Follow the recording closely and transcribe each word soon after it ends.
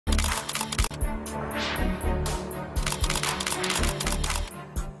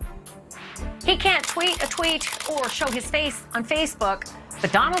He can't tweet a tweet or show his face on Facebook,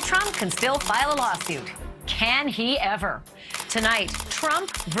 but Donald Trump can still file a lawsuit. Can he ever? Tonight,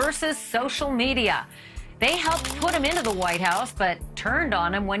 Trump versus social media. They helped put him into the White House, but turned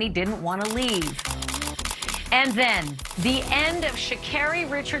on him when he didn't want to leave. And then, the end of Sha'Carri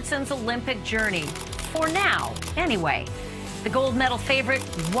Richardson's Olympic journey. For now, anyway. The gold medal favorite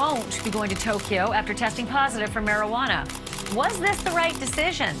won't be going to Tokyo after testing positive for marijuana. Was this the right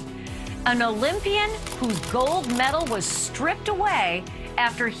decision? An Olympian whose gold medal was stripped away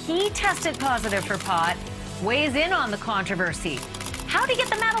after he tested positive for pot weighs in on the controversy. How'd he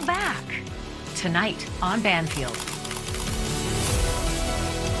get the medal back? Tonight on Banfield.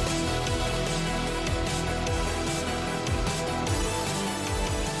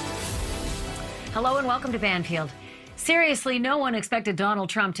 Hello and welcome to Banfield. Seriously, no one expected Donald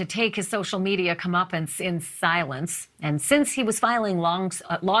Trump to take his social media comeuppance in silence. And since he was filing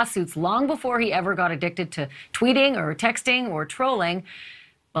lawsuits long before he ever got addicted to tweeting or texting or trolling,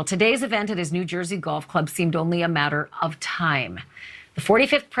 well, today's event at his New Jersey golf club seemed only a matter of time. The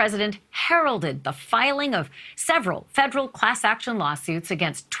 45th president heralded the filing of several federal class action lawsuits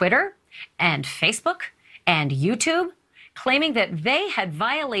against Twitter and Facebook and YouTube, claiming that they had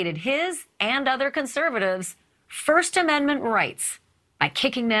violated his and other conservatives' First Amendment rights by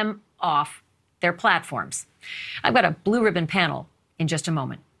kicking them off their platforms. I've got a blue ribbon panel in just a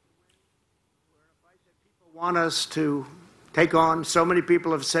moment. People want us to take on. So many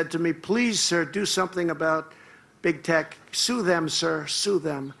people have said to me, please, sir, do something about big tech. Sue them, sir, sue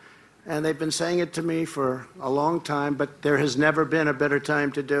them. And they've been saying it to me for a long time, but there has never been a better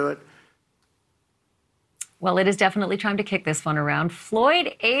time to do it. Well, it is definitely time to kick this one around.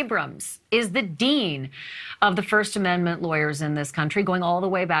 Floyd Abrams is the dean of the First Amendment lawyers in this country, going all the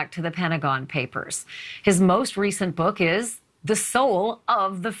way back to the Pentagon Papers. His most recent book is The Soul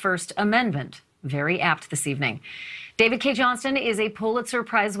of the First Amendment. Very apt this evening. David K. Johnston is a Pulitzer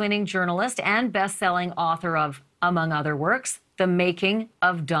Prize-winning journalist and best-selling author of, among other works, The Making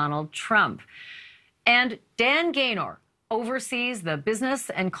of Donald Trump. And Dan Gaynor oversees the business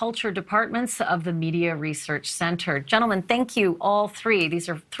and culture departments of the Media Research Center. Gentlemen, thank you all three. These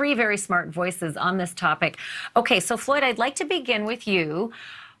are three very smart voices on this topic. Okay, so Floyd, I'd like to begin with you.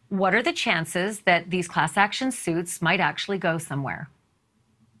 What are the chances that these class action suits might actually go somewhere?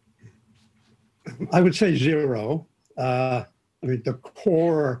 I would say zero. I mean, the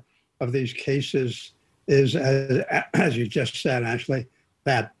core of these cases is, as you just said, Ashley,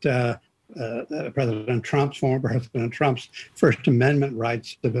 that President Trump's, former President Trump's First Amendment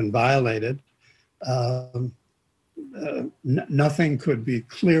rights have been violated. Nothing could be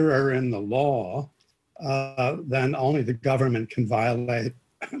clearer in the law than only the government can violate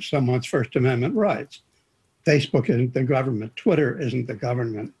someone's First Amendment rights. Facebook isn't the government. Twitter isn't the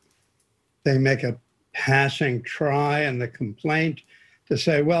government. They make a passing try in the complaint to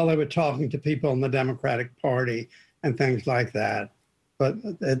say, well, they were talking to people in the Democratic Party and things like that. But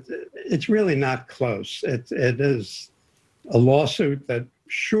it's really not close. It is a lawsuit that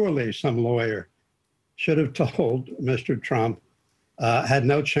surely some lawyer should have told Mr. Trump had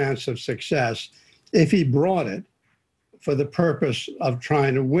no chance of success if he brought it for the purpose of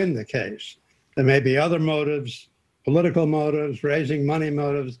trying to win the case. There may be other motives, political motives, raising money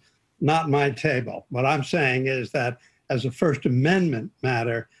motives, not my table. What I'm saying is that as a First Amendment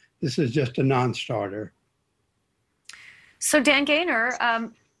matter, this is just a non-starter. So Dan Gaynor,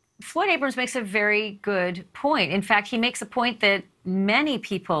 Floyd Abrams makes a very good point. In fact, he makes a point that many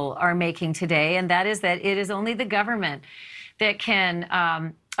people are making today, and that is that it is only the government that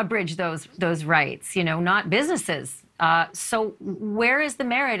can abridge those rights, you know, not businesses. So where is the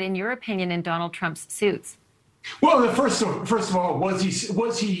merit, in your opinion, in Donald Trump's suits? Well, first of all, was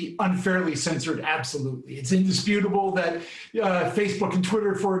he unfairly censored? Absolutely. It's indisputable that Facebook and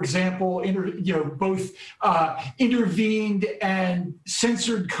Twitter, for example, both intervened and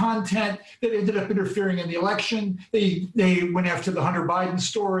censored content that ended up interfering in the election. They went after the Hunter Biden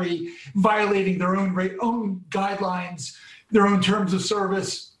story, violating their own guidelines, their own terms of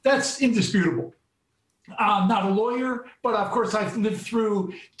service. That's indisputable. I'm not a lawyer, but of course I've lived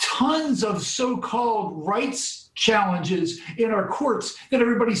through tons of so-called rights challenges in our courts that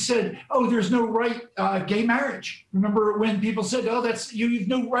everybody said, oh, there's no right, gay marriage. Remember when people said, oh, that's you've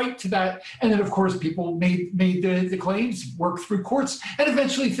no right to that. And then, of course, people made the claims, worked through courts, and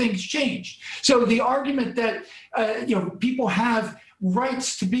eventually things changed. So the argument that, people have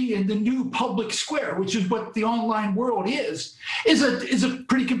rights to be in the new public square, which is what the online world is a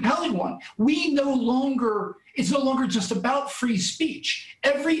pretty compelling one. We no longer it's no longer just about free speech.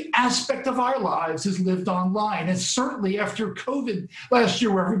 Every aspect of our lives is lived online. And certainly after COVID last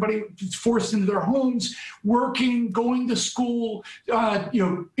year, where everybody was forced into their homes, working, going to school,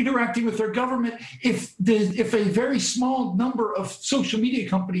 interacting with their government, if a very small number of social media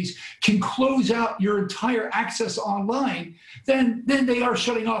companies can close out your entire access online, then they are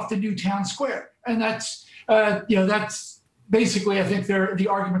shutting off the new town square. And that's basically, I think, the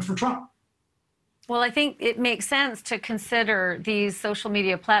argument for Trump. Well, I think it makes sense to consider these social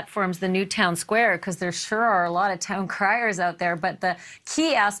media platforms the new town square, because there sure are a lot of town criers out there. But the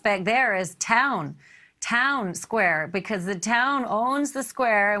key aspect there is town square, because the town owns the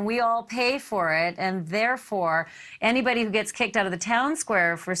square and we all pay for it. And therefore, anybody who gets kicked out of the town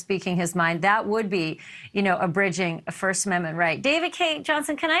square for speaking his mind, that would be, abridging a First Amendment right. David K.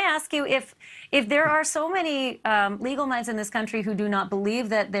 Johnson, can I ask you, if there are so many legal minds in this country who do not believe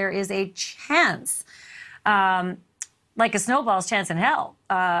that there is a chance, like a snowball's chance in hell,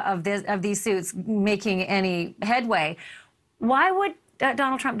 of these suits making any headway, why would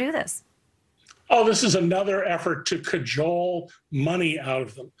Donald Trump do this? Oh, this is another effort to cajole money out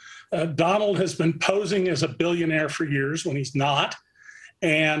of them. Donald has been posing as a billionaire for years when he's not.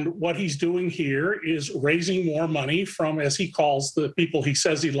 And what he's doing here is raising more money from, as he calls the people he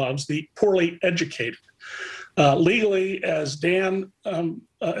says he loves, the poorly educated. Legally, as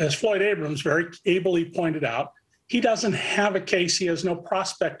Floyd Abrams very ably pointed out, he doesn't have a case. He has no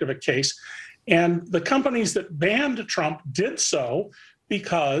prospect of a case. And the companies that banned Trump did so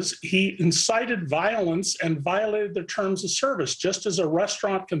because he incited violence and violated the terms of service. Just as a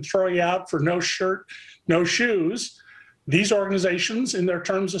restaurant can throw you out for no shirt, no shoes, these organizations, in their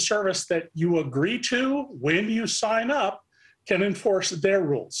terms of service that you agree to when you sign up, can enforce their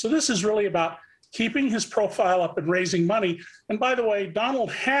rules. So this is really about keeping his profile up and raising money. And by the way,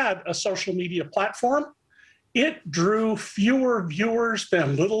 Donald had a social media platform. It drew fewer viewers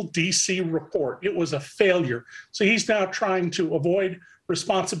than Little DC Report. It was a failure. So he's now trying to avoid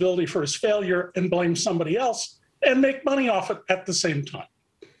responsibility for his failure and blame somebody else and make money off it at the same time.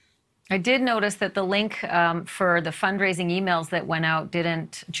 I did notice that the link for the fundraising emails that went out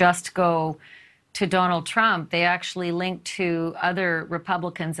didn't just go to Donald Trump. They actually linked to other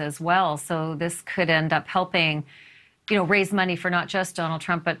Republicans as well. So this could end up helping, raise money for not just Donald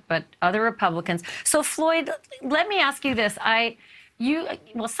Trump, but other Republicans. So Floyd, let me ask you this.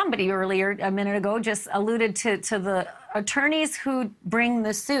 Somebody earlier, a minute ago, just alluded to the attorneys who bring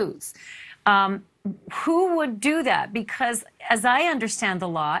the suits. Who would do that? Because as I understand the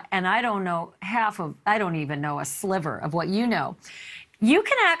law, and I don't even know a sliver of what you know, you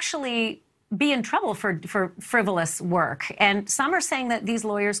can actually be in trouble for frivolous work. And some are saying that these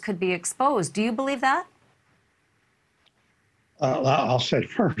lawyers could be exposed. Do you believe that? I'll say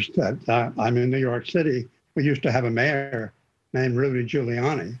first that I'm in New York City. We used to have a mayor named Rudy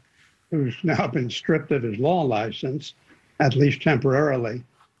Giuliani, who's now been stripped of his law license, at least temporarily,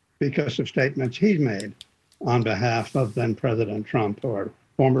 because of statements he's made on behalf of then President Trump or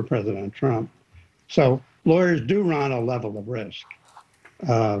former President Trump. So lawyers do run a level of risk.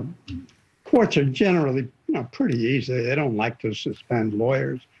 Courts are generally pretty easy. They don't like to suspend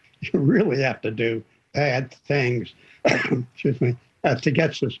lawyers. You really have to do bad things to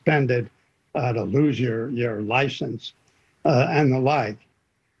get suspended, to lose your license and the like.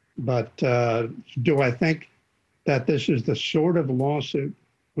 But do I think that this is the sort of lawsuit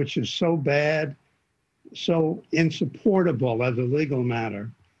which is so bad, so insupportable as a legal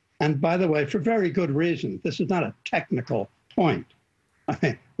matter? And by the way, for very good reason. This is not a technical point. I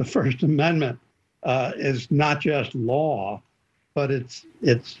mean, the First Amendment is not just law, but it's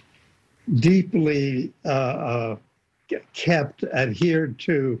deeply kept, adhered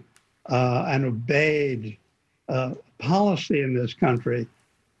to, and obeyed policy in this country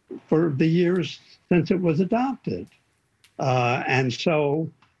for the years since it was adopted. And so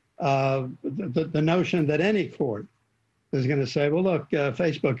the notion that any court is going to say, well, look,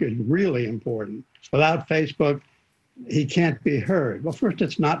 Facebook is really important. Without Facebook, he can't be heard. Well, first,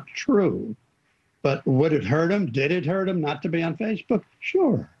 it's not true. But would it hurt him? Did it hurt him not to be on Facebook?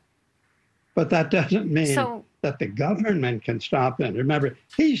 Sure. But that doesn't mean that the government can stop it. Remember,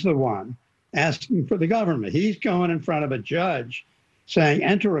 he's the one asking for the government. He's going in front of a judge saying,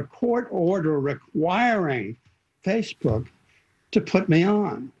 enter a court order requiring Facebook to put me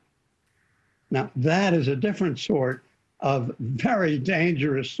on. Now, that is a different sort of very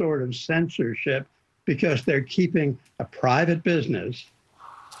dangerous sort of censorship, because they're keeping a private business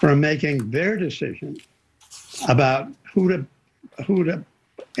from making their decision about who to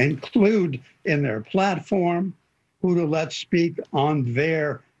include in their platform, who to let speak on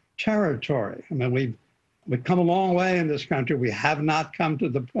their territory. I mean, we've come a long way in this country. We have not come to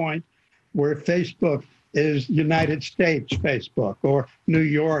the point where Facebook is United States Facebook or New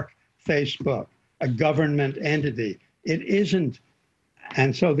York Facebook, a government entity. It isn't.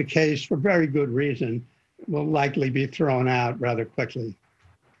 And so the case, for very good reason, will likely be thrown out rather quickly.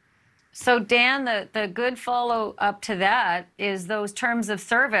 So, Dan, the good follow-up to that is those terms of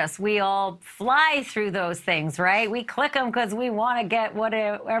service. We all fly through those things, right? We click them because we want to get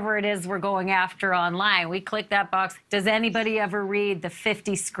whatever it is we're going after online. We click that box. Does anybody ever read the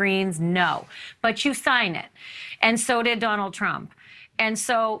 50 screens? No. But you sign it. And so did Donald Trump. And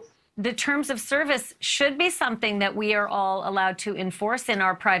so the terms of service should be something that we are all allowed to enforce in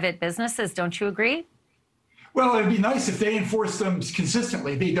our private businesses. Don't you agree? Well, it'd be nice if they enforce them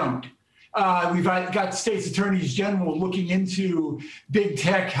consistently. They don't. We've got states attorneys general looking into big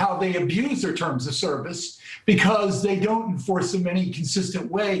tech, how they abuse their terms of service because they don't enforce them in any consistent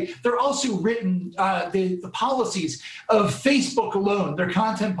way. They're also written, the policies of Facebook alone, their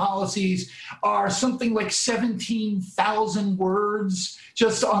content policies are something like 17,000 words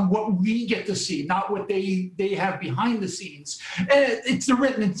just on what we get to see, not what they have behind the scenes. And they're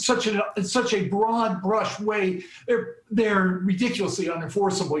written in such a broad brush way. They're ridiculously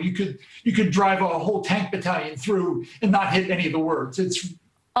unenforceable. You could drive a whole tank battalion through and not hit any of the words. It's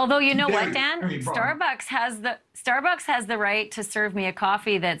although you know what, Dan, Starbucks has the right to serve me a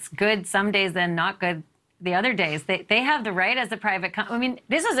coffee that's good some days and not good the other days. They have the right as a private company. I mean,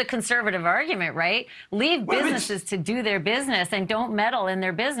 this is a conservative argument, right? Leave businesses to do their business and don't meddle in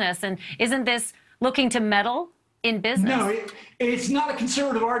their business. And isn't this looking to meddle in business? No, it's not a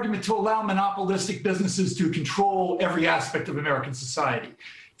conservative argument to allow monopolistic businesses to control every aspect of American society.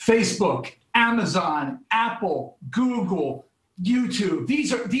 Facebook, Amazon, Apple, Google, YouTube.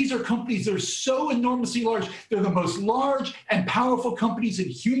 These are companies that are so enormously large. They're the most large and powerful companies in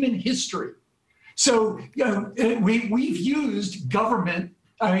human history. So, we've used government.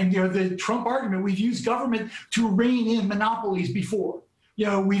 I mean, the Trump argument. We've used government to rein in monopolies before.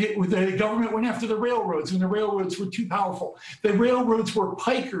 The government went after the railroads when the railroads were too powerful. The railroads were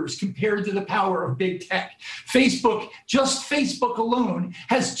pikers compared to the power of big tech. Just Facebook alone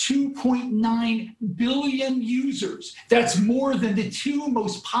has 2.9 billion users. That's more than the two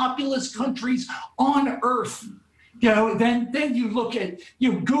most populous countries on Earth. Then you look at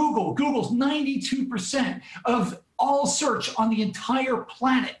Google. Google's 92% of all search on the entire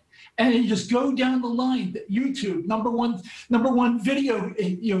planet. And you just go down the line. YouTube, number one video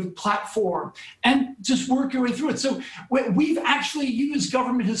platform, and just work your way through it. So we've actually used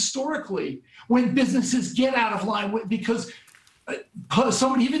government historically when businesses get out of line because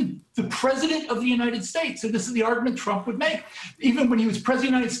even the president of the United States, and this is the argument Trump would make, even when he was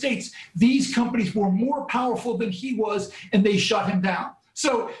president of the United States, these companies were more powerful than he was, and they shut him down.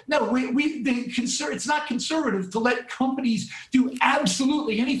 So no, it's not conservative to let companies do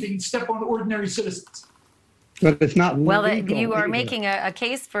absolutely anything, step on ordinary citizens. But it's not well. You are making a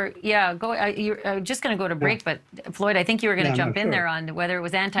case for you're just going to go to break, but Floyd, I think you were going to jump in there on whether it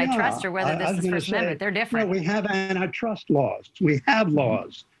was antitrust or whether this is First Amendment. They're different. No, we have antitrust laws. We have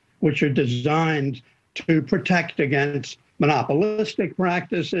laws which are designed to protect against monopolistic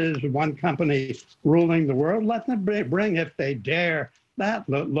practices. One company ruling the world. Let them bring if they dare that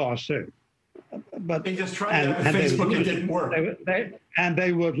lawsuit. But they just tried that with Facebook. It didn't work.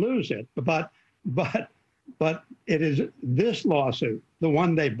 They would lose it. But it is this lawsuit, the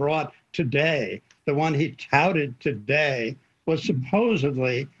one they brought today, the one he touted today, was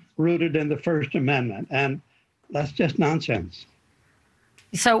supposedly rooted in the First Amendment. And that's just nonsense.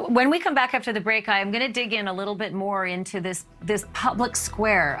 So when we come back after the break, I am going to dig in a little bit more into this public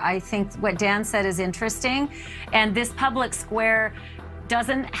square. I think what Dan said is interesting. And this public square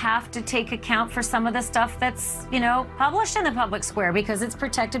doesn't have to take account for some of the stuff that's, published in the public square because it's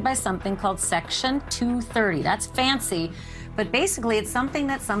protected by something called Section 230. That's fancy, but basically it's something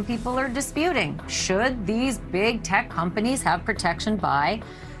that some people are disputing. Should these big tech companies have protection by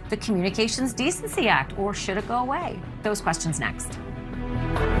the Communications Decency Act, or should it go away? Those questions next.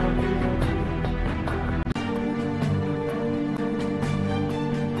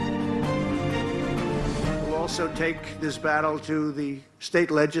 Also take this battle to the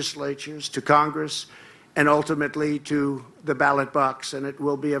state legislatures, to Congress, and ultimately to the ballot box. And it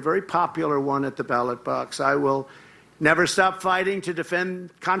will be a very popular one at the ballot box. I will never stop fighting to defend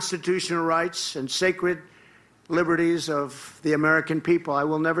constitutional rights and sacred liberties of the American people. I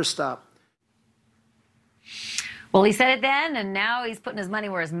will never stop. Well, he said it then, and now he's putting his money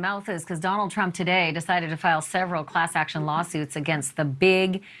where his mouth is, because Donald Trump today decided to file several class action lawsuits against the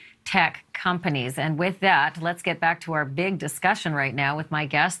big tech companies. And with that, let's get back to our big discussion right now with my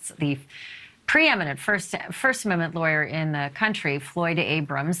guests, the preeminent First Amendment lawyer in the country, Floyd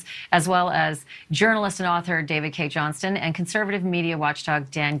Abrams, as well as journalist and author David K. Johnston and conservative media watchdog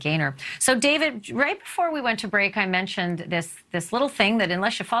Dan Gaynor. So, David, right before we went to break, I mentioned this little thing that,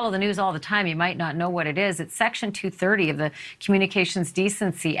 unless you follow the news all the time, you might not know what it is. It's Section 230 of the Communications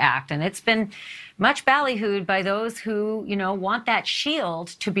Decency Act, and it's been much ballyhooed by those who, want that shield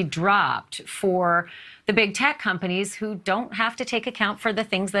to be dropped for the big tech companies who don't have to take account for the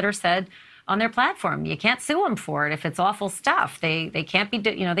things that are said on their platform. You can't sue them for it if it's awful stuff. They can't be,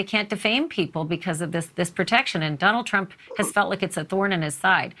 they can't defame people because of this protection. And Donald Trump has felt like it's a thorn in his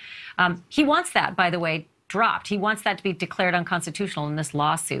side. He wants that, by the way, dropped. He wants that to be declared unconstitutional in this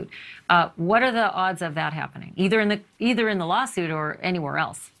lawsuit. What are the odds of that happening, either in the lawsuit or anywhere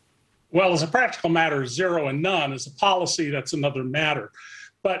else? Well, as a practical matter, 0 and none. As a policy, that's another matter.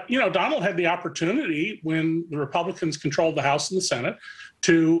 But, Donald had the opportunity when the Republicans controlled the House and the Senate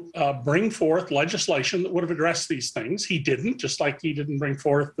to bring forth legislation that would have addressed these things. He didn't, just like he didn't bring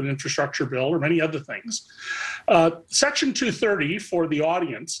forth an infrastructure bill or many other things. Section 230, for the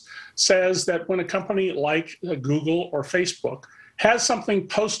audience, says that when a company like Google or Facebook has something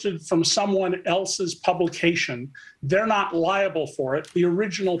posted from someone else's publication, they're not liable for it. The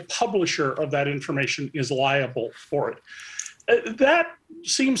original publisher of that information is liable for it. That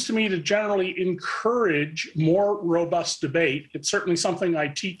seems to me to generally encourage more robust debate. It's certainly something I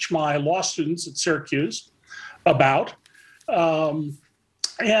teach my law students at Syracuse about. And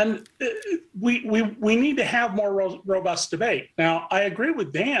we need to have more robust debate. Now, I agree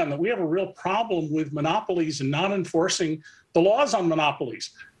with Dan that we have a real problem with monopolies and not enforcing the laws on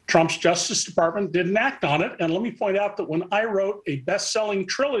monopolies. Trump's Justice Department didn't act on it. And let me point out that when I wrote a best-selling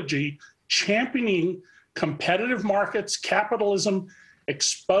trilogy championing competitive markets, capitalism,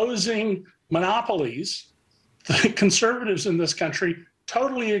 exposing monopolies, the conservatives in this country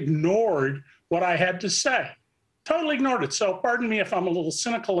totally ignored what I had to say. Totally ignored it. So pardon me if I'm a little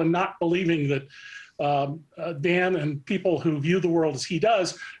cynical and not believing that Dan and people who view the world as he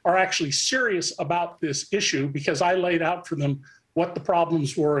does are actually serious about this issue, because I laid out for them what the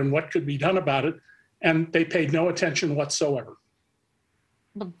problems were and what could be done about it, and they paid no attention whatsoever.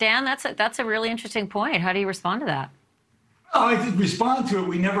 Well, Dan, that's a really interesting point. How do you respond to that? I did respond to it.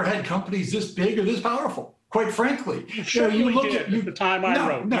 We never had companies this big or this powerful, quite frankly. You look at the time I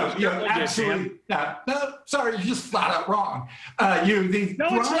wrote. No, you're absolutely not. No, sorry, you're just flat out wrong. It's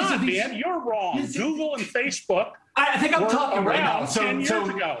not, Dan. You're wrong. Google and Facebook. I think I'm talking right now. 10 years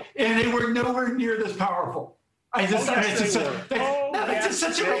ago. And they were nowhere near this powerful. That's just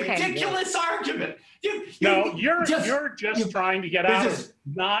such a ridiculous argument. You're just trying to get out of it.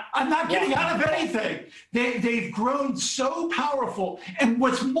 I'm not getting out of anything. They've grown so powerful. And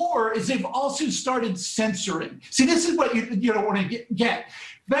what's more is they've also started censoring. See, this is what you don't want to get.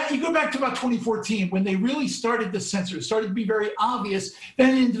 You go back to about 2014 when they really started to censor. It started to be very obvious.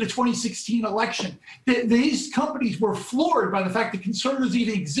 Then into the 2016 election, these companies were floored by the fact that conservatives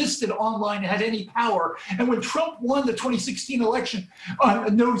even existed online and had any power. And when Trump won the 2016 election,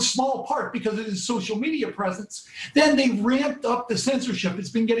 no small part because of his social media presence, then they ramped up the censorship. It's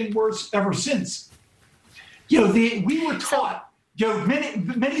been getting worse ever since. We were taught,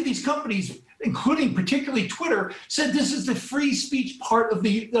 many of these companies, including particularly Twitter, said this is the free speech part of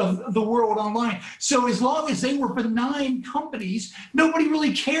the world online. So as long as they were benign companies, nobody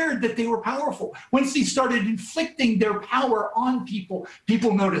really cared that they were powerful. Once they started inflicting their power on people,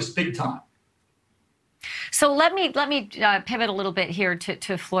 people noticed big time. So let me pivot a little bit here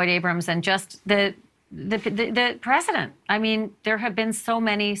to Floyd Abrams and just the precedent. I mean, there have been so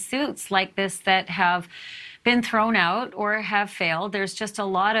many suits like this that have been thrown out or have failed. There's just a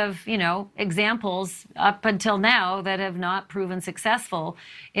lot of, examples up until now that have not proven successful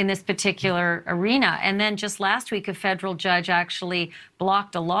in this particular arena. And then just last week, a federal judge actually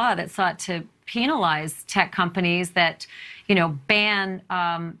blocked a law that sought to penalize tech companies that, ban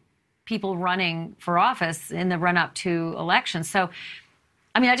people running for office in the run-up to elections. So,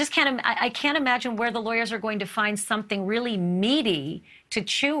 I mean, I can't imagine where the lawyers are going to find something really meaty to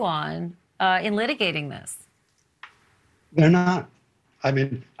chew on in litigating this. They're not. I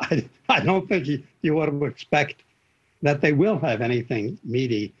mean, I don't think you ought to expect that they will have anything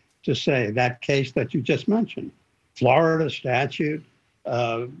meaty to say. That case that you just mentioned, Florida statute,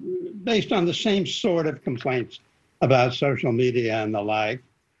 based on the same sort of complaints about social media and the like,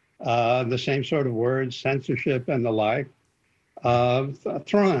 the same sort of words, censorship and the like,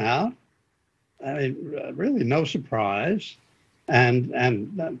 thrown out. I mean, really no surprise.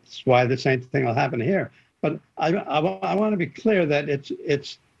 And that's why the same thing will happen here. But I want to be clear that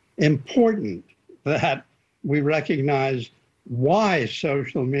it's important that we recognize why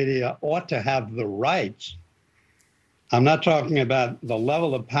social media ought to have the rights. I'm not talking about the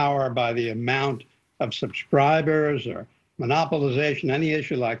level of power by the amount of subscribers or monopolization, any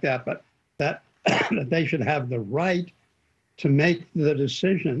issue like that, but that, that they should have the right to make the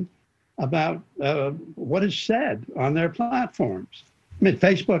decision about what is said on their platforms. I mean,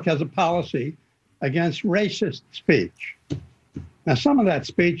 Facebook has a policy against racist speech. Now, some of that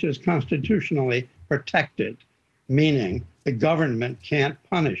speech is constitutionally protected, meaning the government can't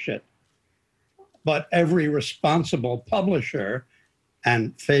punish it. But every responsible publisher,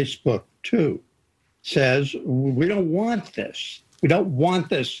 and Facebook too, says, we don't want this. We don't want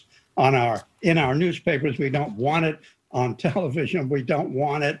this in our newspapers. We don't want it on television. We don't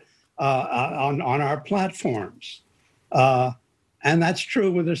want it on our platforms. And that's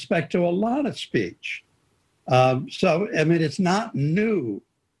true with respect to a lot of speech. So, I mean, it's not new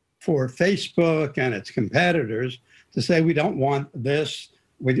for Facebook and its competitors to say, we don't want this.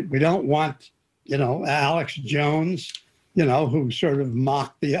 We don't want, Alex Jones, who sort of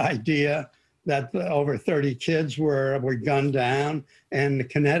mocked the idea that over 30 kids were gunned down in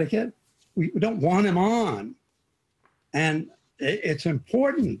Connecticut. We don't want him on. And it's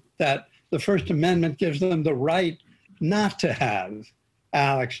important that the First Amendment gives them the right not to have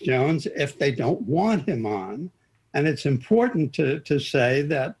Alex Jones if they don't want him on. And it's important to say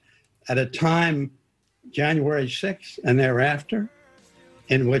that at a time, January 6th and thereafter,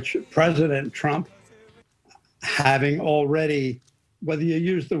 in which President Trump, having already, whether you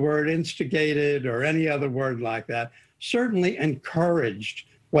use the word instigated or any other word like that, certainly encouraged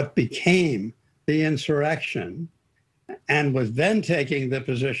what became the insurrection, and was then taking the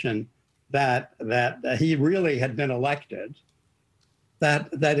position that he really had been elected, that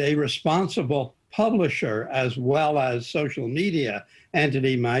a responsible publisher as well as social media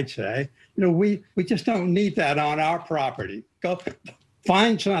entity might say, we just don't need that on our property. Go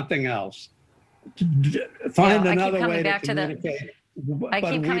find something else. Find another way to communicate. I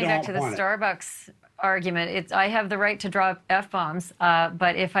keep coming back to the Starbucks argument. I have the right to drop F-bombs,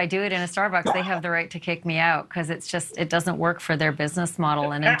 but if I do it in a Starbucks, they have the right to kick me out because it doesn't work for their business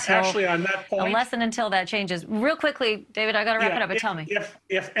model. And Actually, on that point, unless and until that changes. Real quickly, David, I got to wrap it up, but tell me.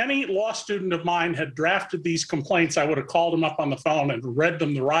 If any law student of mine had drafted these complaints, I would have called them up on the phone and read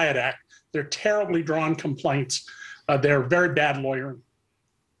them the Riot Act. They're terribly drawn complaints. They're very bad lawyering.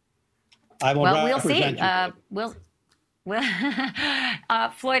 We'll see.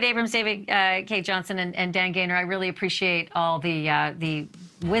 Floyd Abrams, David K. Johnson, and Dan Gaynor, I really appreciate all the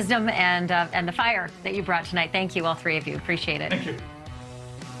wisdom and the fire that you brought tonight. Thank you, all three of you. Appreciate it. Thank you.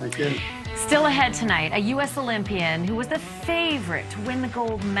 Thank you. Still ahead tonight, a U.S. Olympian who was the favorite to win the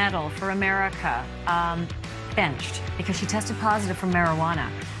gold medal for America, benched because she tested positive for marijuana.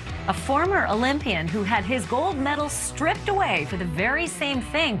 A former Olympian who had his gold medal stripped away for the very same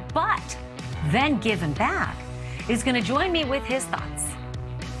thing, but then given back, is going to join me with his thoughts.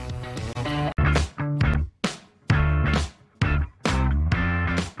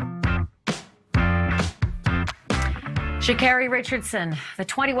 Sha'Carri Richardson, the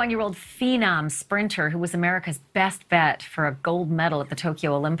 21-year-old phenom sprinter who was America's best bet for a gold medal at the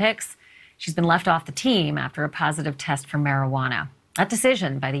Tokyo Olympics, she's been left off the team after a positive test for marijuana. That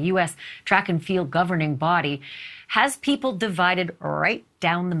decision by the U.S. track and field governing body has people divided right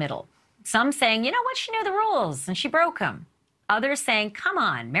down the middle. Some saying, you know what, she knew the rules and she broke them. Others saying, come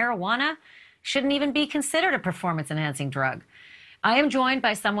on, marijuana shouldn't even be considered a performance-enhancing drug. I am joined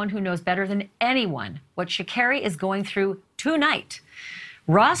by someone who knows better than anyone what Sha'Carri is going through tonight.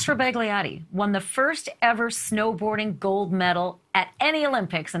 Ross Rebagliati won the first ever snowboarding gold medal at any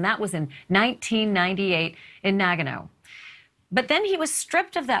Olympics, and that was in 1998 in Nagano. But then he was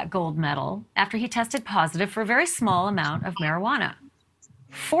stripped of that gold medal after he tested positive for a very small amount of marijuana.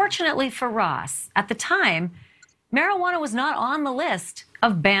 Fortunately for Ross, at the time, marijuana was not on the list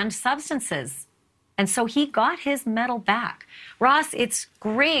of banned substances. And so he got his medal back. Ross, it's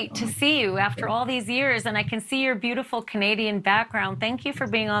great to see you after all these years, and I can see your beautiful Canadian background. Thank you for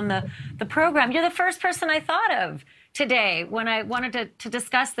being on the program. You're the first person I thought of today when I wanted to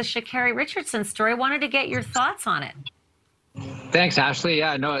discuss the Sha'Carri Richardson story. I wanted to get your thoughts on it. Thanks, Ashley.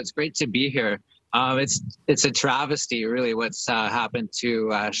 Yeah, no, it's great to be here. It's a travesty, really, what's happened to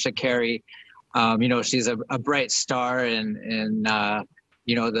Sha'Carri. She's a bright star in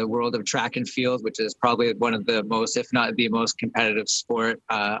the world of track and field, which is probably one of the most, if not the most competitive sport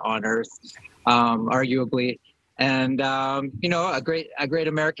on earth, arguably. And, a great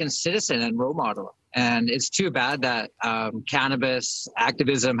American citizen and role model. And it's too bad that cannabis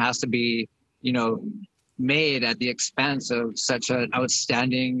activism has to be, made at the expense of such an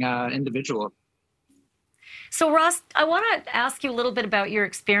outstanding individual. So, Ross, I want to ask you a little bit about your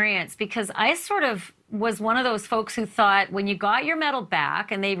experience, because I sort of was one of those folks who thought when you got your medal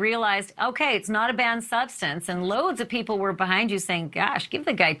back and they realized, okay, it's not a banned substance, and loads of people were behind you saying, gosh, give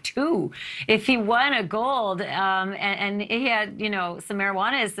the guy 2. If he won a gold and he had, some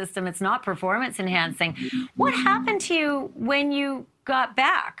marijuana in his system, it's not performance enhancing. What happened to you when you got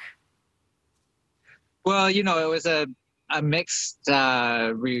back? Well, it was a mixed,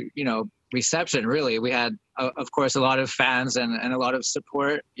 reception, really. We had, of course, a lot of fans and a lot of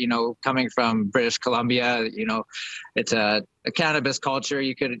support, coming from British Columbia. It's a cannabis culture,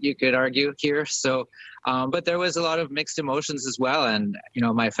 you could argue here. So, but there was a lot of mixed emotions as well. And,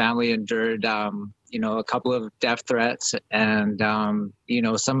 my family endured, a couple of death threats, and,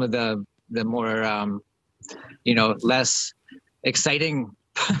 some of the more, less exciting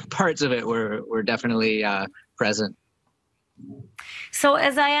parts of it were definitely present. So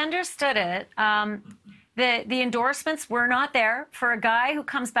as I understood it, the endorsements were not there for a guy who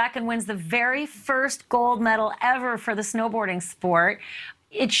comes back and wins the very first gold medal ever for the snowboarding sport.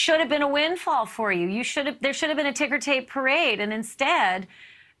 It should have been a windfall for you. There should have been a ticker tape parade, and instead,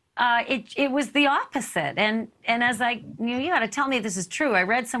 it was the opposite. And as you got to tell me if this is true. I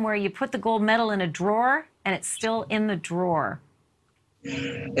read somewhere you put the gold medal in a drawer, and it's still in the drawer.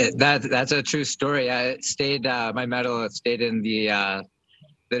 That's a true story. It stayed, my medal, it stayed in the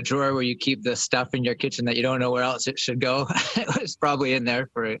drawer where you keep the stuff in your kitchen that you don't know where else it should go. It was probably in there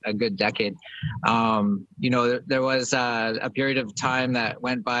for a good decade. There was a period of time that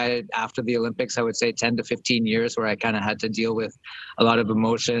went by after the Olympics, I would say 10 to 15 years, where I kind of had to deal with a lot of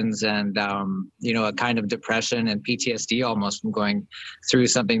emotions and, a kind of depression and PTSD almost from going through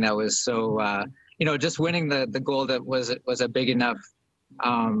something that was so, just winning the gold was a big enough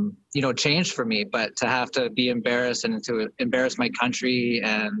change for me, but to have to be embarrassed and to embarrass my country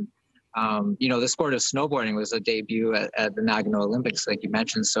and, the sport of snowboarding was a debut at the Nagano Olympics, like you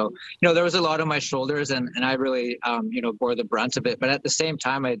mentioned. So, there was a lot on my shoulders, and I really, bore the brunt of it. But at the same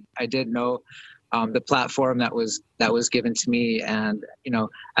time, I did know the platform that was given to me. And,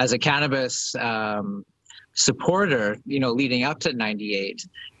 as a cannabis supporter, leading up to 98,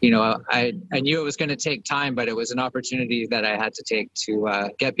 I knew it was going to take time, but it was an opportunity that I had to take to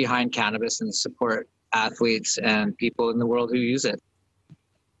get behind cannabis and support athletes and people in the world who use it.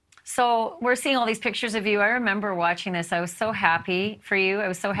 So we're seeing all these pictures of you. I remember watching this. I was so happy for you. I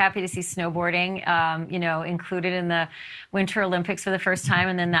was so happy to see snowboarding, included in the Winter Olympics for the first time,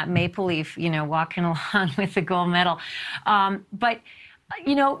 and then that maple leaf, walking along with the gold medal. But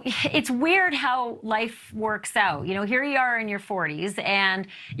it's weird how life works out. Here you are in your 40s, and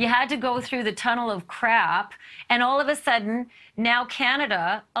you had to go through the tunnel of crap, and all of a sudden, now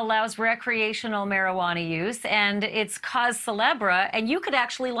Canada allows recreational marijuana use, and it's cause célèbre, and you could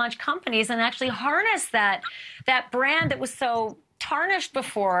actually launch companies and actually harness that brand that was so tarnished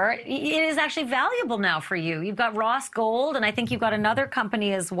before. It is actually valuable now for you. You've got Ross Gold, and I think you've got another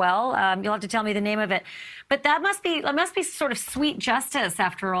company as well. You'll have to tell me the name of it. But that must be sort of sweet justice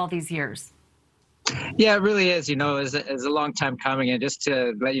after all these years. Yeah, it really is. It's a long time coming, and just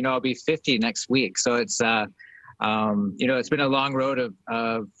to let you know, I'll be 50 next week. So it's it's been a long road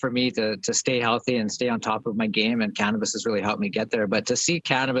for me to stay healthy and stay on top of my game, and cannabis has really helped me get there. But to see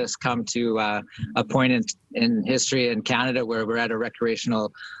cannabis come to a point in history in Canada where we're at a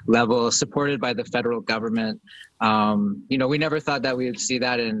recreational level, supported by the federal government, we never thought that we would see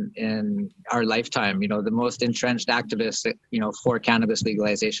that in our lifetime. The most entrenched activists, for cannabis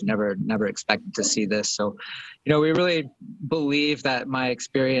legalization never expected to see this. So, we really believe that my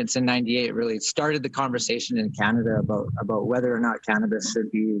experience in '98 really started the conversation in Canada about whether or not cannabis should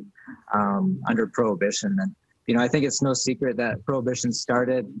be under prohibition. And, I think it's no secret that prohibition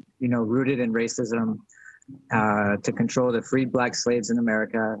started, rooted in racism, to control the freed black slaves in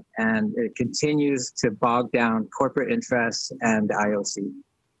America, and it continues to bog down corporate interests and IOC.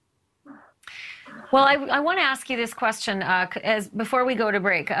 Well, I want to ask you this question before we go to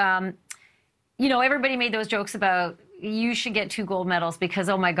break. Everybody made those jokes about you should get 2 gold medals because,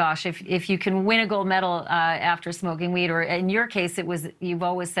 oh my gosh, if you can win a gold medal after smoking weed, or in your case, you've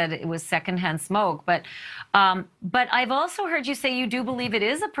always said it was secondhand smoke. But I've also heard you say you do believe it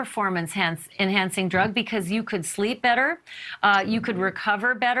is a performance enhancing drug because you could sleep better, you could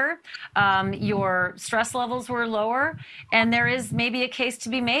recover better, your stress levels were lower, and there is maybe a case to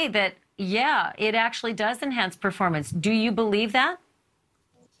be made that, yeah, it actually does enhance performance. Do you believe that?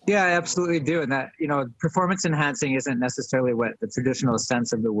 Yeah, I absolutely do. And that, performance enhancing isn't necessarily what the traditional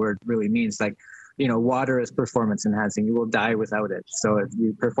sense of the word really means. Like, water is performance enhancing. You will die without it. So if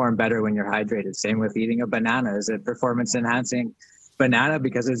you perform better when you're hydrated. Same with eating a banana. Is it performance enhancing? banana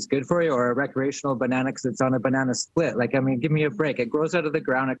because it's good for you, or a recreational banana because it's on a banana split. Like, I mean, give me a break. It grows out of the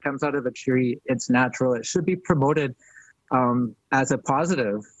ground. It comes out of a tree. It's natural. It should be promoted as a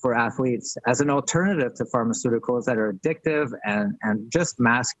positive for athletes, as an alternative to pharmaceuticals that are addictive and just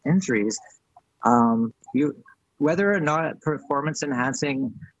mask injuries. Whether or not performance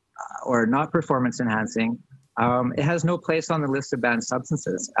enhancing or not performance enhancing, it has no place on the list of banned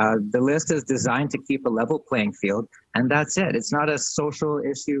substances. The list is designed to keep a level playing field, and that's it. It's not a social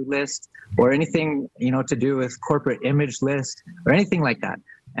issue list or anything, to do with corporate image list or anything like that.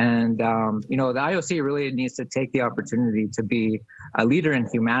 And, the IOC really needs to take the opportunity to be a leader in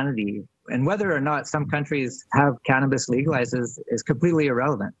humanity. And whether or not some countries have cannabis legalized is completely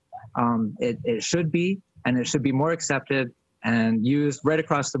irrelevant. It should be, and it should be more accepted and used right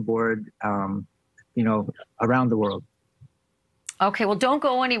across the board, around the world. Okay, well, don't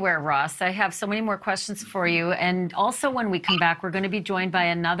go anywhere, Ross. I have so many more questions for you. And also, when we come back, we're going to be joined by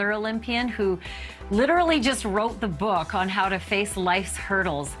another Olympian who literally just wrote the book on how to face life's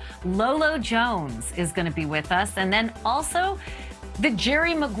hurdles. Lolo Jones is going to be with us. And then also the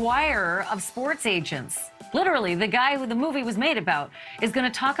Jerry Maguire of sports agents. Literally, the guy who the movie was made about is going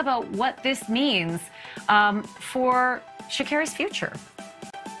to talk about what this means for Sha'Carri's future.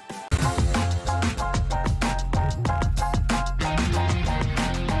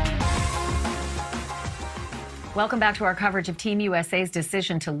 Welcome back to our coverage of Team USA's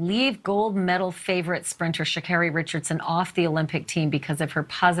decision to leave gold medal favorite sprinter Sha'Carri Richardson off the Olympic team because of her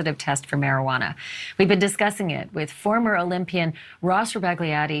positive test for marijuana. We've been discussing it with former Olympian Ross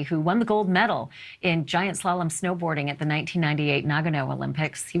Rebagliati, who won the gold medal in giant slalom snowboarding at the 1998 Nagano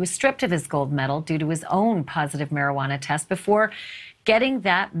Olympics. He was stripped of his gold medal due to his own positive marijuana test before getting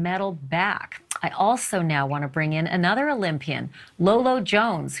that medal back. I also now want to bring in another Olympian, Lolo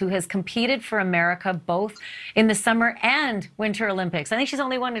Jones, who has competed for America both in the Summer and Winter Olympics. I think she's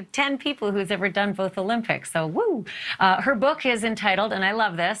only one of 10 people who's ever done both Olympics, so woo. Her book is entitled, and I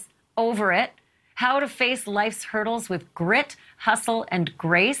love this, Over It, How to Face Life's Hurdles with Grit, Hustle, and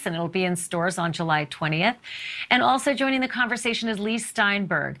Grace, and it'll be in stores on July 20th. And also joining the conversation is Lee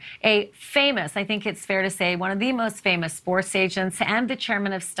Steinberg, a famous, I think it's fair to say, one of the most famous sports agents and the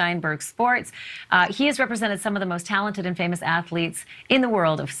chairman of Steinberg Sports. He has represented some of the most talented and famous athletes in the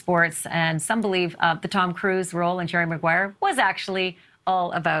world of sports, and some believe the Tom Cruise role in Jerry Maguire was actually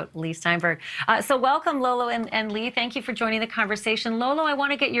all about Lee Steinberg. So welcome, Lolo and Lee. Thank you for joining the conversation. Lolo, I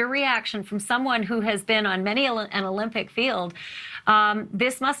want to get your reaction from someone who has been on many an Olympic field.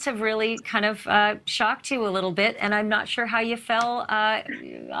 This must have really kind of shocked you a little bit, and I'm not sure how you felt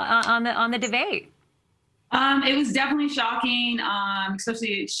on the debate. It was definitely shocking,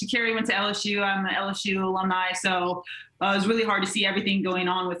 especially Sha'Carri went to LSU. I'm an LSU alumni, so it was really hard to see everything going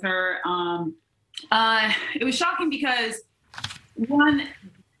on with her. It was shocking because, one,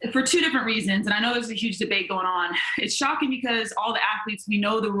 for two different reasons, and I know there's a huge debate going on. It's shocking because all the athletes, we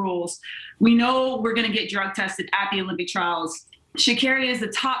know the rules. We know we're going to get drug tested at the Olympic trials. Sha'Carri is the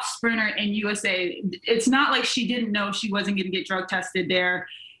top sprinter in USA. It's not like she didn't know she wasn't going to get drug tested there.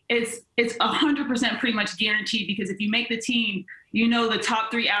 It's 100% pretty much guaranteed, because if you make the team, you know the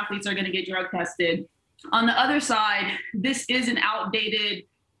top 3 athletes are going to get drug tested. On the other side, this is an outdated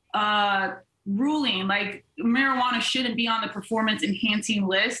ruling. Like, marijuana shouldn't be on the performance enhancing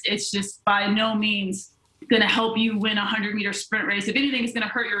list. It's just by no means going to help you win a 100-meter sprint race. If anything, it's going to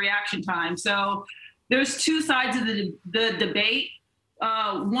hurt your reaction time. So there's two sides of the debate.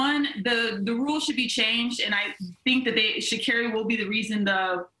 One, the rules should be changed, and I think that Sha'Carri will be the reason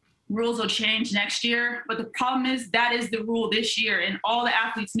the rules will change next year. But the problem is that is the rule this year, and all the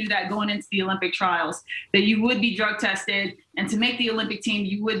athletes knew that going into the Olympic trials, that you would be drug tested, and to make the Olympic team,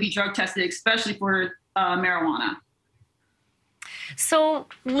 you would be drug tested, especially for marijuana. So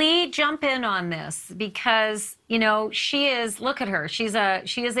Lee, jump in on this, because, you know, she is, look at her. She is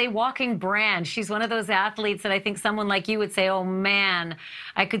a walking brand. She's one of those athletes that I think someone like you would say, oh man,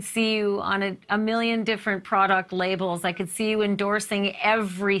 I could see you on a million different product labels. I could see you endorsing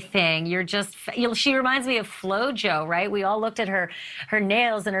everything. You're just, she reminds me of FloJo, right? We all looked at her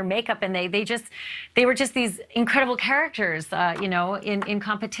nails and her makeup, and they were just these incredible characters, you know, in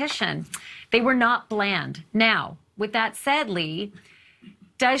competition. They were not bland. Now, with that said, Lee,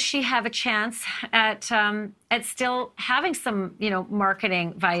 does she have a chance at still having some, you know,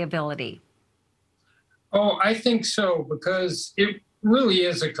 marketing viability? Oh, I think so, because it really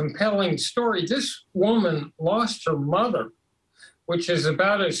is a compelling story. This woman lost her mother, which is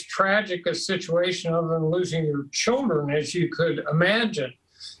about as tragic a situation other than losing your children as you could imagine.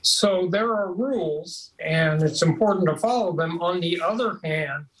 So there are rules, and it's important to follow them. On the other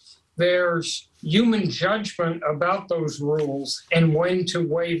hand, there's human judgment about those rules and when to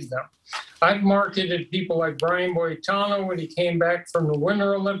waive them. I've marketed people like Brian Boitano when he came back from the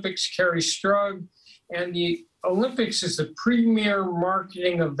Winter Olympics, Kerry Strug, and the Olympics is the premier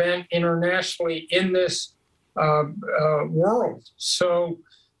marketing event internationally in this world. So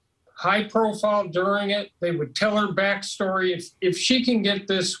high profile during it, they would tell her backstory. If she can get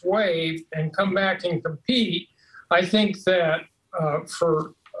this waived and come back and compete, I think that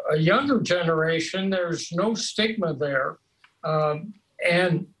for a younger generation, there's no stigma there.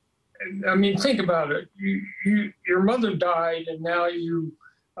 And I mean, think about it. Your mother died and now you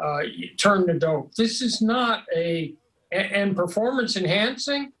turn to dope. This is not and performance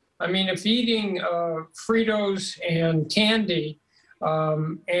enhancing. I mean, if eating Fritos and candy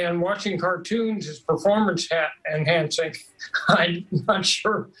and watching cartoons is performance enhancing, I'm not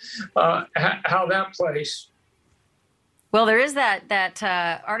sure how that plays. Well, there is that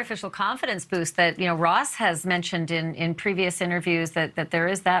artificial confidence boost that, Ross has mentioned in previous interviews that there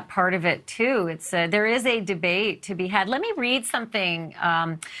is that part of it too. There is a debate to be had. Let me read something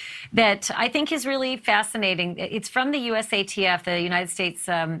that I think is really fascinating. It's from the USATF, the United States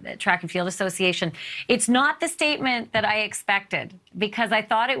Track and Field Association. It's not the statement that I expected because I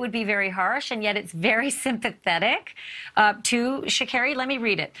thought it would be very harsh, and yet it's very sympathetic to Sha'Carri. Let me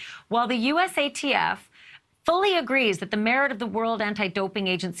read it. While the USATF fully agrees that the merit of the World Anti-Doping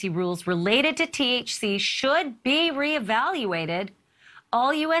Agency rules related to THC should be reevaluated,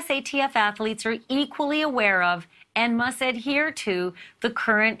 all USATF athletes are equally aware of and must adhere to the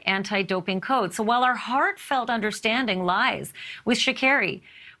current anti-doping code. So while our heartfelt understanding lies with Sha'Carri,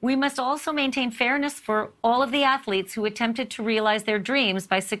 we must also maintain fairness for all of the athletes who attempted to realize their dreams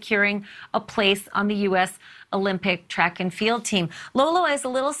by securing a place on the U.S. Olympic track and field team. Lolo, I was a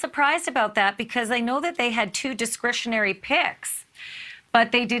little surprised about that because I know that they had 2 discretionary picks,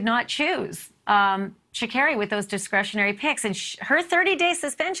 but they did not choose Sha'Carri with those discretionary picks. And her 30-day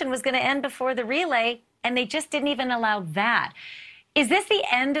suspension was going to end before the relay, and they just didn't even allow that. Is this the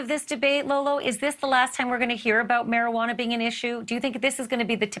end of this debate, Lolo? Is this the last time we're going to hear about marijuana being an issue? Do you think this is going to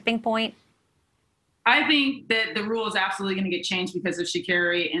be the tipping point? I think that the rule is absolutely going to get changed because of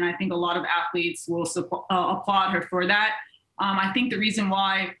Sha'Carri, and I think a lot of athletes will applaud her for that. I think the reason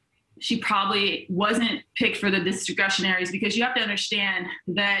why she probably wasn't picked for the discretionary is because you have to understand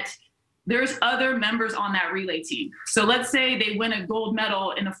that there's other members on that relay team. So let's say they win a gold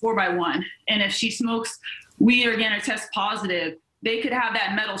medal in the 4x1, and if she smokes weed or again or tests positive, they could have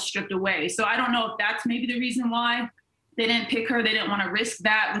that medal stripped away. So I don't know if that's maybe the reason why they didn't pick her. They didn't want to risk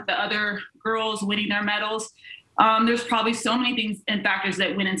that with the other girls winning their medals. There's probably so many things and factors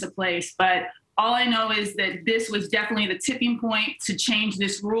that went into place, but all I know is that this was definitely the tipping point to change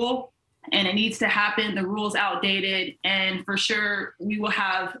this rule, and it needs to happen. The rule's outdated, and for sure we will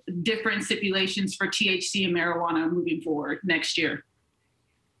have different stipulations for THC and marijuana moving forward next year.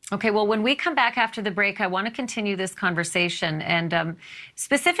 Okay, well, when we come back after the break, I want to continue this conversation, and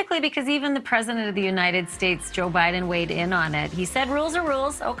specifically because even the President of the United States, Joe Biden, weighed in on it. He said rules are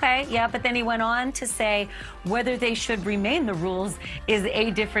rules, okay, yeah, but then he went on to say whether they should remain the rules is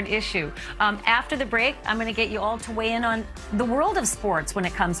a different issue. After the break, I'm going to get you all to weigh in on the world of sports when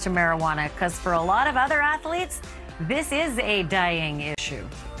it comes to marijuana, because for a lot of other athletes, this is a dying issue.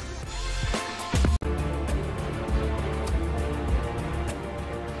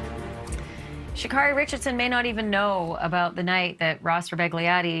 Sha'Carri Richardson may not even know about the night that Ross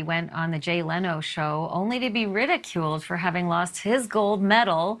Rebagliati went on the Jay Leno show, only to be ridiculed for having lost his gold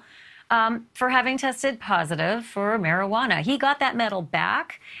medal for having tested positive for marijuana. He got that medal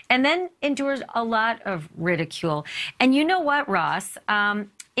back and then endured a lot of ridicule. And you know what, Ross?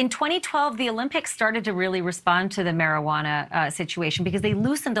 In 2012, the Olympics started to really respond to the marijuana situation because they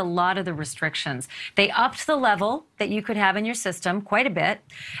loosened a lot of the restrictions. They upped the level that you could have in your system quite a bit,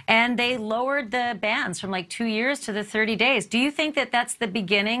 and they lowered the bans from like 2 years to the 30 days. Do you think that that's the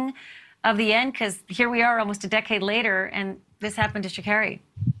beginning of the end? Because here we are almost a decade later, and this happened to Sha'Carri.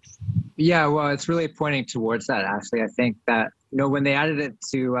 Yeah, well, it's really pointing towards that, Ashley. I think that, when they added it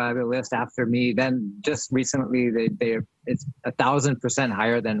to the list after me, then just recently it's 1,000%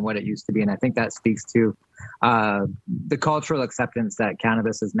 higher than what it used to be. And I think that speaks to the cultural acceptance that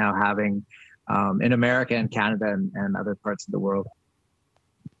cannabis is now having in America and Canada and other parts of the world.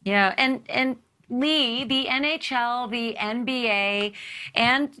 Yeah, and Lee, the NHL, the NBA,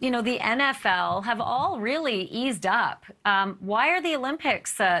 and the NFL have all really eased up. Why are the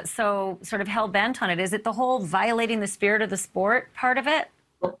Olympics so sort of hell-bent on it? Is it the whole violating the spirit of the sport part of it?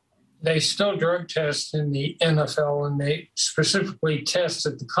 They still drug test in the NFL, and they specifically test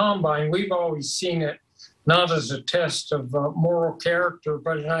at the combine. We've always seen it not as a test of moral character,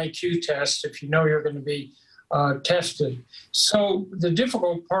 but an IQ test if you know you're going to be tested. So the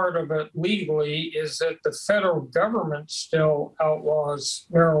difficult part of it legally is that the federal government still outlaws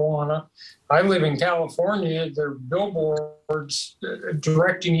marijuana. I live in California. There are billboards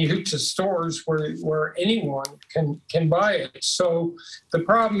directing you to stores where anyone can buy it. So the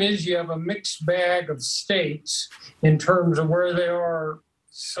problem is you have a mixed bag of states in terms of where they are.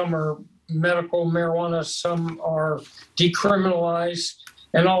 Some are medical marijuana, some are decriminalized,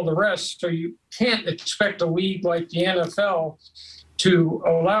 and all the rest. So you can't expect a league like the NFL to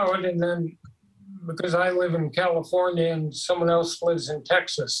allow it. And then because I live in California and someone else lives in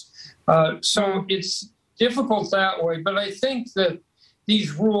Texas. So it's difficult that way. But I think that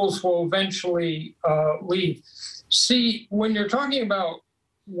these rules will eventually leave. See, when you're talking about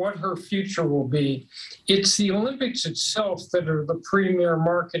what her future will be, it's the Olympics itself that are the premier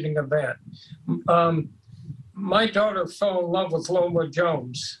marketing event. My daughter fell in love with Lola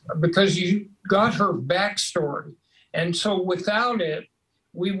Jones because you got her backstory. And so without it,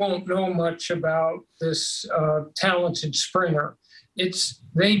 we won't know much about this talented sprinter.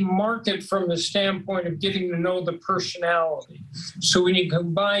 They market from the standpoint of getting to know the personality. So when you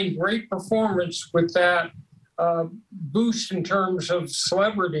combine great performance with that boost in terms of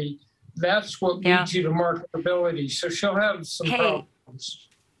celebrity, that's what leads you to marketability. So she'll have some problems.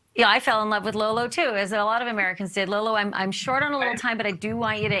 Yeah, I fell in love with Lolo too, as a lot of Americans did. Lolo, I'm short on a little time, but I do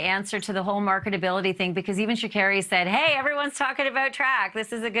want you to answer to the whole marketability thing, because even Sha'Carri said, hey, everyone's talking about track.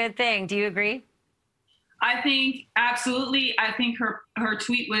 This is a good thing. Do you agree? I think absolutely. I think her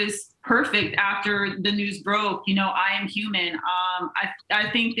tweet was perfect after the news broke. You know, I am human. I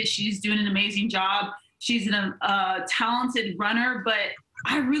think that she's doing an amazing job. She's a talented runner, but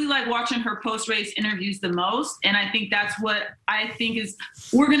I really like watching her post-race interviews the most. And I think that's what I think is,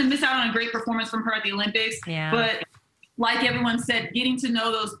 we're going to miss out on a great performance from her at the Olympics. Yeah. But like everyone said, getting to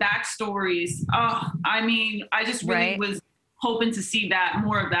know those backstories. I mean, I just really was hoping to see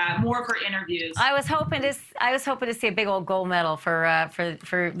more of her interviews. I was hoping to see a big old gold medal for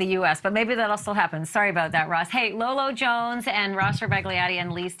the U.S., but maybe that'll still happen. Sorry about that, Ross. Hey, Lolo Jones and Ross Rebagliati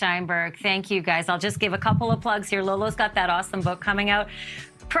and Lee Steinberg, thank you guys. I'll just give a couple of plugs here. Lolo's got that awesome book coming out.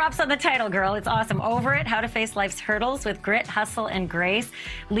 Props on the title, girl. It's awesome. Over It, How to Face Life's Hurdles with Grit, Hustle, and Grace.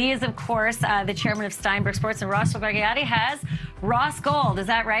 Lee is, of course, the chairman of Steinberg Sports, and Ross Rebagliati has Ross Gold. Is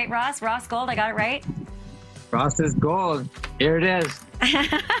that right, Ross? Ross Gold, I got it right? Ross is gold. Here it is. There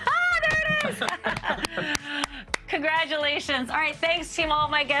it is. Congratulations. All right, thanks to all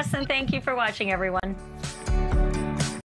my guests, and thank you for watching, everyone.